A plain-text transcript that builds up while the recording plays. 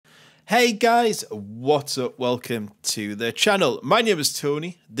Hey guys, what's up? Welcome to the channel. My name is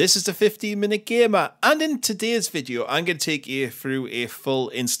Tony. This is the 15-minute gamer, and in today's video I'm going to take you through a full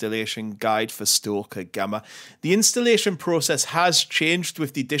installation guide for STALKER GAMMA. The installation process has changed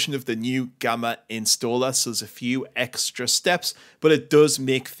with the addition of the new Gamma installer, so there's a few extra steps, but it does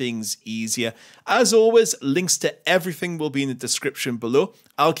make things easier. As always, links to everything will be in the description below.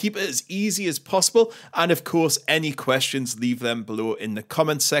 I'll keep it as easy as possible, and of course any questions, leave them below in the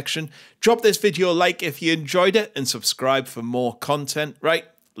comments section. Drop this video a like if you enjoyed it and subscribe for more content. Right,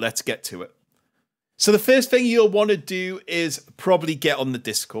 let's get to it. So the first thing you'll want to do is probably get on the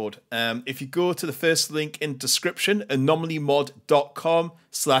Discord. If you go to the first link in description,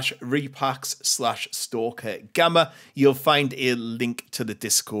 anomalymod.com/repacks/STALKER-GAMMA, you'll find a link to the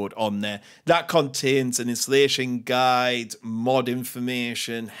Discord on there. That contains an installation guide, mod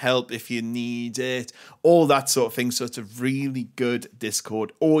information, help if you need it, all that sort of thing. So it's a really good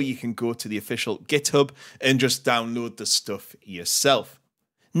Discord, or you can go to the official GitHub and just download the stuff yourself.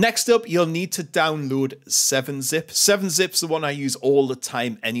 Next up, you'll need to download 7-zip. 7-zip's the one I use all the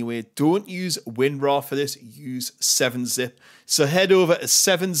time anyway. Don't use WinRAR for this, use 7-zip. So head over to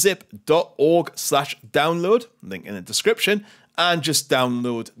 7zip.org/download, link in the description, and just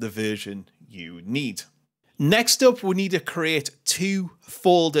download the version you need. Next up, we need to create 2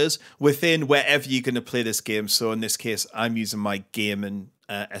 folders within wherever you're going to play this game. So in this case, I'm using my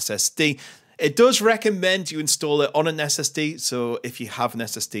g.a.m.m.a SSD. It does recommend you install it on an SSD, so if you have an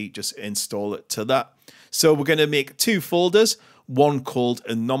SSD, just install it to that. So we're going to make 2 folders, one called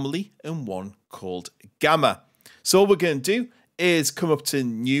Anomaly and one called Gamma. So all we're going to do is come up to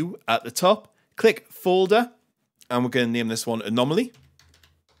New at the top, click Folder, and we're going to name this one Anomaly.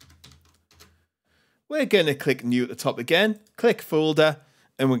 We're going to click New at the top again, click Folder,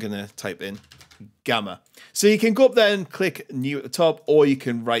 and we're going to type in Gamma. So you can go up there and click New at the top, or you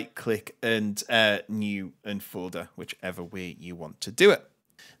can right click and New and Folder, whichever way you want to do it.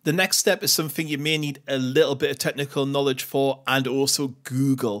 The next step is something you may need a little bit of technical knowledge for, and also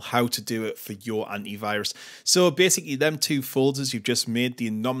Google how to do it for your antivirus. So basically them 2 folders you've just made, the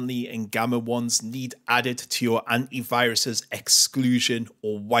Anomaly and Gamma ones, need added to your antivirus's exclusion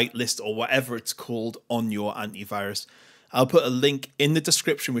or whitelist or whatever it's called on your antivirus. I'll put a link in the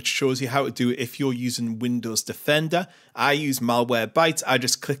description which shows you how to do it if you're using Windows Defender. I use Malwarebytes. I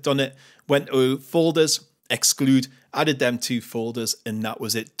just clicked on it, went to folders, exclude, added them 2 folders, and that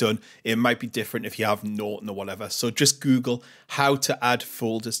was it, done. It might be different if you have Norton or whatever. So just Google how to add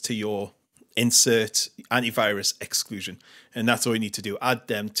folders to your insert antivirus exclusion, and that's all you need to do. Add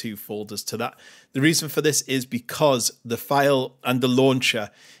them 2 folders to that. The reason for this is because the file and the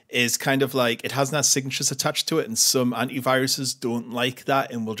launcher is kind of like, it hasn't had signatures attached to it, and some antiviruses don't like that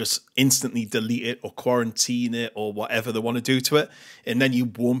and will just instantly delete it or quarantine it or whatever they want to do to it, and then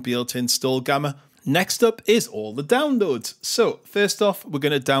you won't be able to install Gamma. Next up is all the downloads. So first off, we're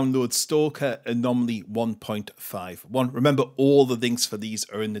going to download STALKER Anomaly 1.51. Remember, all the links for these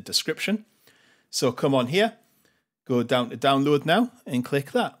are in the description. So come on here, go down to download now and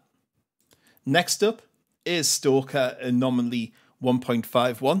click that. Next up is STALKER Anomaly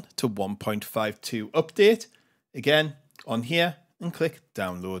 1.51 to 1.52 update. Again, on here and click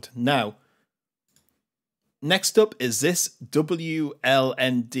download now. Next up is this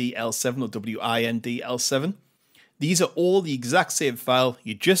WLNDL7 or WINDL7. These are all the exact same file.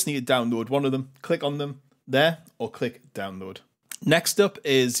 You just need to download one of them. Click on them there or click download. Next up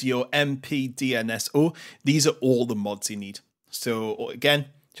is your MPDNSO. These are all the mods you need. So again,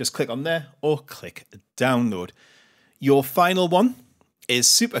 just click on there or click download. Your final one is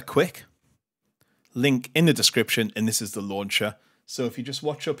super quick. Link in the description, and this is the launcher. So if you just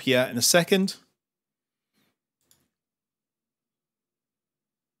watch up here in a second.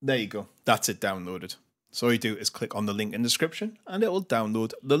 There you go. That's it downloaded. So all you do is click on the link in the description and it will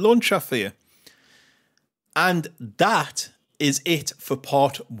download the launcher for you. And that is it for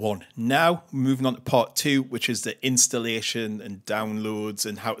part 1. Now moving on to part 2, which is the installation and downloads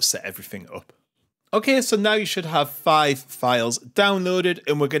and how to set everything up. Okay, so now you should have 5 files downloaded,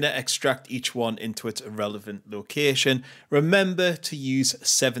 and we're going to extract each one into its relevant location. Remember to use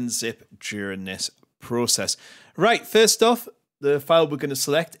 7-zip during this process. Right, first off, the file we're going to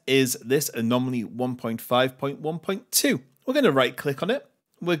select is this Anomaly 1.5.1.2. We're going to right click on it.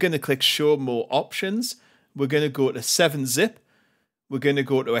 We're going to click Show More Options. We're going to go to 7-zip. We're going to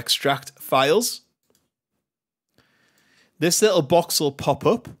go to Extract Files. This little box will pop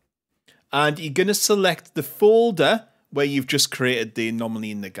up, and you're going to select the folder where you've just created the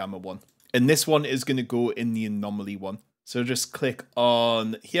Anomaly and the Gamma one. And this one is going to go in the Anomaly one. So just click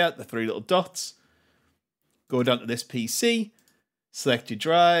on here, the 3 little dots. Go down to this PC. Select your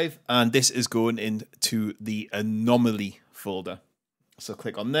drive, and this is going into the Anomaly folder. So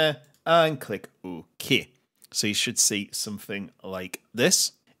click on there and click OK. So you should see something like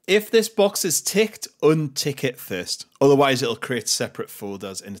this. If this box is ticked, untick it first. Otherwise, it'll create separate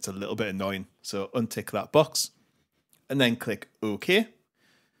folders and it's a little bit annoying. So untick that box and then click OK.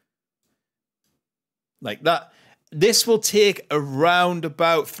 Like that. This will take around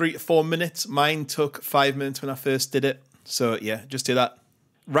about 3 to 4 minutes. Mine took 5 minutes when I first did it. So yeah, just do that.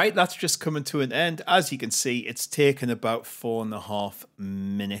 Right, that's just coming to an end. As you can see, it's taken about 4.5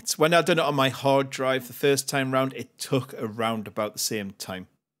 minutes. When I done it on my hard drive the first time round, it took around about the same time.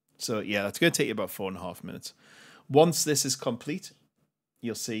 So yeah, that's going to take you about 4.5 minutes. Once this is complete,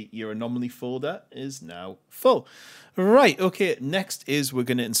 you'll see your Anomaly folder is now full. Right, okay, next is we're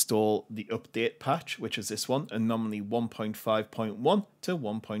going to install the update patch, which is this one, Anomaly 1.5.1 to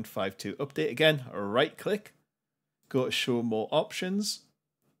 1.52 update. Again, right click, go to show more options,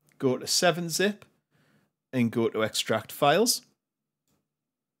 go to 7-zip, and go to extract files.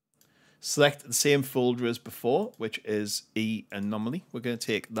 Select the same folder as before, which is Anomaly. We're going to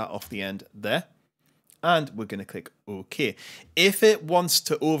take that off the end there. And we're going to click OK. If it wants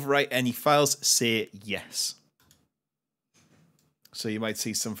to overwrite any files, say yes. So you might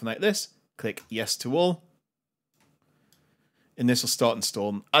see something like this. Click yes to all. And this will start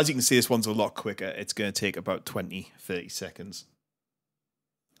installing. As you can see, this one's a lot quicker. It's going to take about 20-30 seconds.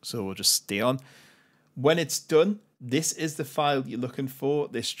 So we'll just stay on. When it's done, this is the file you're looking for.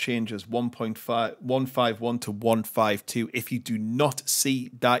 This changes 1.151 to 152. If you do not see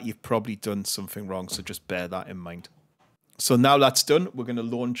that, you've probably done something wrong. So just bear that in mind. So now that's done, we're going to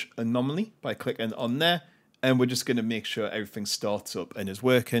launch Anomaly by clicking on there. And we're just going to make sure everything starts up and is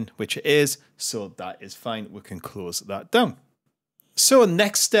working, which it is. So that is fine. We can close that down. So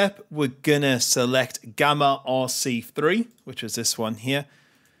next step, we're going to select Gamma RC3, which is this one here.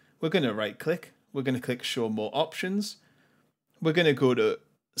 We're going to right click. We're going to click show more options. We're going to go to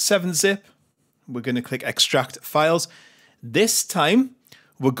 7-zip. We're going to click extract files. This time,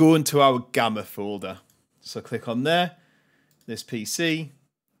 we're going to our Gamma folder. So click on there, this PC,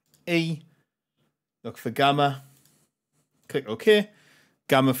 look for Gamma, click OK.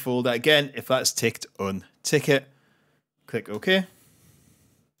 Gamma folder again, if that's ticked, untick it. Click OK.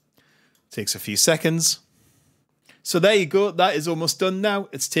 Takes a few seconds. So there you go, that is almost done now.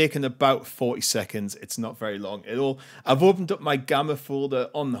 It's taken about 40 seconds. It's not very long at all. I've opened up my Gamma folder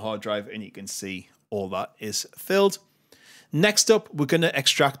on the hard drive and you can see all that is filled. Next up, we're going to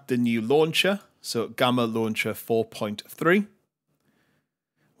extract the new launcher. So Gamma Launcher 4.3.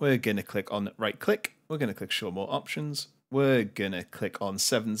 We're going to click on right click. We're going to click show more options. We're going to click on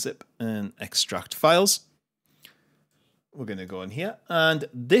 7-zip and extract files. We're going to go in here. And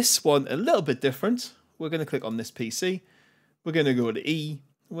this one, a little bit different. We're going to click on this PC. We're going to go to E.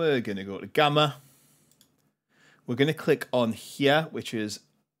 We're going to go to Gamma. We're going to click on here, which is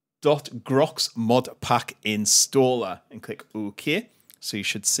 .grox Modpack installer, and click OK. So you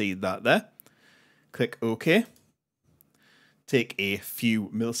should see that there. Click OK. Take a few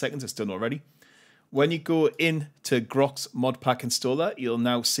milliseconds. It's done already. When you go into Grox Modpack installer, you'll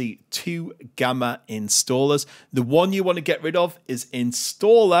now see 2 Gamma installers. The one you want to get rid of is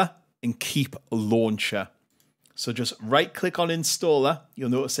installer and keep launcher. So just right click on installer.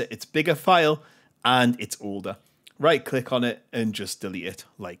 You'll notice that it's bigger file and it's older. Right click on it and just delete it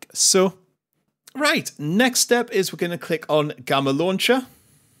like so. Right, next step is we're going to click on Gamma Launcher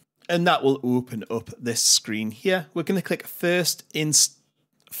and that will open up this screen here. We're going to click first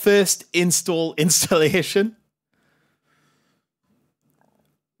install installation.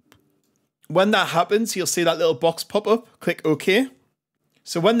 When that happens, you'll see that little box pop up. Click OK.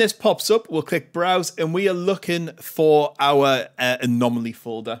 So when this pops up, we'll click browse and we are looking for our Anomaly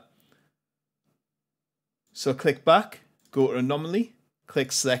folder. So click back, go to Anomaly,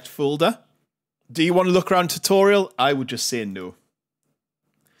 click select folder. Do you want to look around tutorial? I would just say no.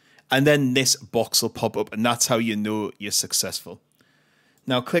 And then this box will pop up and that's how you know you're successful.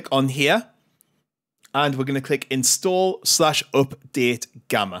 Now click on here and we're going to click install/update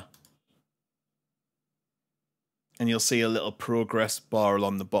Gamma. And you'll see a little progress bar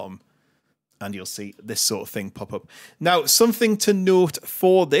along the bottom. And you'll see this sort of thing pop up. Now, something to note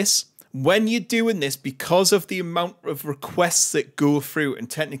for this, when you're doing this, because of the amount of requests that go through, and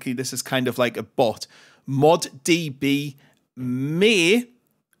technically this is kind of like a bot, ModDB may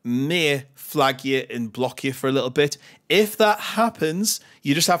flag you and block you for a little bit. If that happens,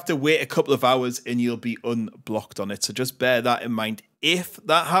 you just have to wait a couple of hours and you'll be unblocked on it. So just bear that in mind. If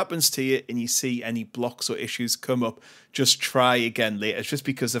that happens to you and you see any blocks or issues come up, just try again later. It's just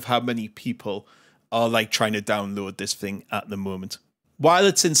because of how many people are like trying to download this thing at the moment. While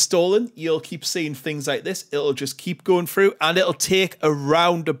it's installing, you'll keep seeing things like this. It'll just keep going through and it'll take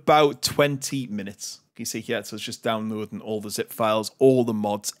around about 20 minutes. You see here, so it's just downloading all the zip files, all the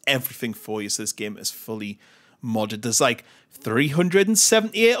mods, everything for you. So this game is fully modded. There's like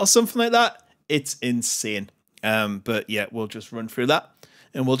 378 or something like that. It's insane. But yeah, we'll just run through that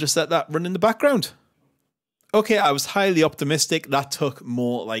and we'll just let that run in the background. Okay, I was highly optimistic. That took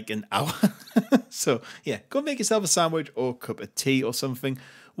more like an hour. So yeah, go make yourself a sandwich or a cup of tea or something.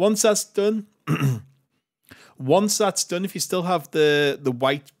 Once that's done, if you still have the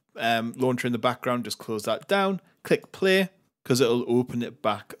white launcher in the background, just close that down. Click play because it'll open it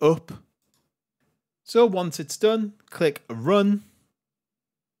back up. So once it's done, click run.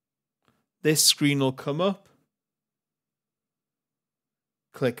 This screen will come up.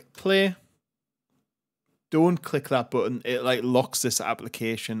 Click play. Don't click that button. It like locks this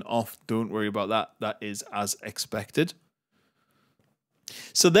application off. Don't worry about that. That is as expected.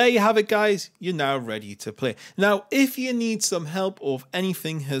 So there you have it, guys. You're now ready to play. Now, if you need some help or if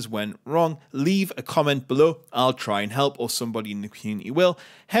anything has went wrong, leave a comment below. I'll try and help, or somebody in the community will.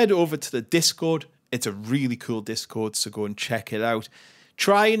 Head over to the Discord. It's a really cool Discord, so go and check it out.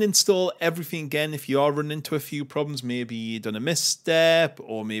 Try and install everything again if you are running into a few problems. Maybe you've done a misstep,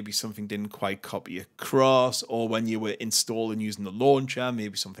 or maybe something didn't quite copy across, or when you were installing using the launcher,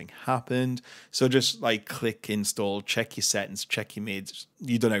 maybe something happened. So just like click install, check your settings, check you made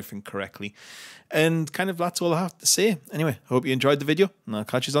you done everything correctly. And kind of that's all I have to say. Anyway, hope you enjoyed the video, and I'll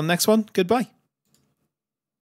catch you on the next one. Goodbye.